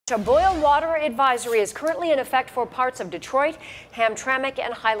A boil water advisory is currently in effect for parts of Detroit, Hamtramck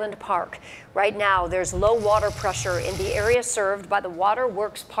and Highland Park. Right now, there's low water pressure in the area served by the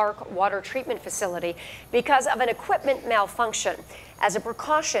Waterworks Park water treatment facility because of an equipment malfunction. As a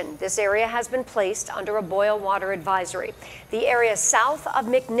precaution, this area has been placed under a boil water advisory. The area south of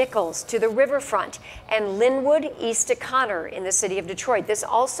McNichols to the riverfront and Linwood east to Connor in the city of Detroit. This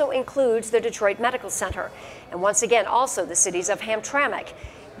also includes the Detroit Medical Center. And once again, also the cities of Hamtramck.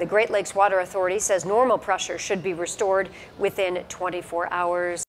 The Great Lakes Water Authority says normal pressure should be restored within 24 hours.